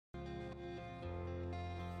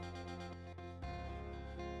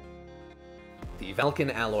The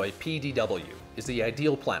Valken Alloy PDW is the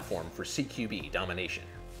ideal platform for CQB domination.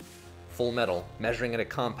 Full metal, measuring at a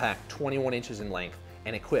compact 21 inches in length,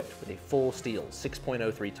 and equipped with a full steel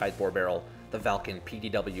 6.03 tight bore barrel, the Valken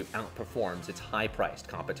PDW outperforms its high-priced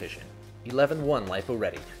competition. 11-1 LiPo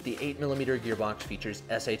ready, the 8mm gearbox features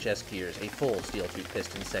SHS gears, a full steel tooth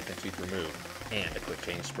piston second tooth remove, and a quick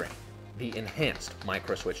change spring. The enhanced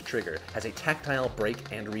micro-switch trigger has a tactile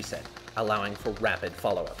brake and reset, allowing for rapid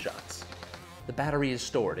follow-up shots. The battery is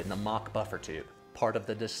stored in the mock buffer tube, part of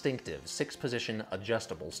the distinctive 6-position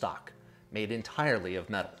adjustable stock. Made entirely of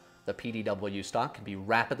metal, the PDW stock can be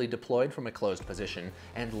rapidly deployed from a closed position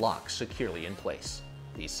and locks securely in place.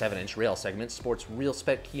 The 7-inch rail segment sports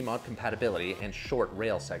RealSpec key mod compatibility and short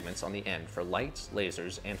rail segments on the end for lights,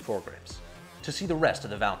 lasers, and foregrips. To see the rest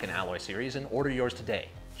of the Valken Alloy series and order yours today,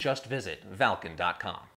 just visit Valken.com.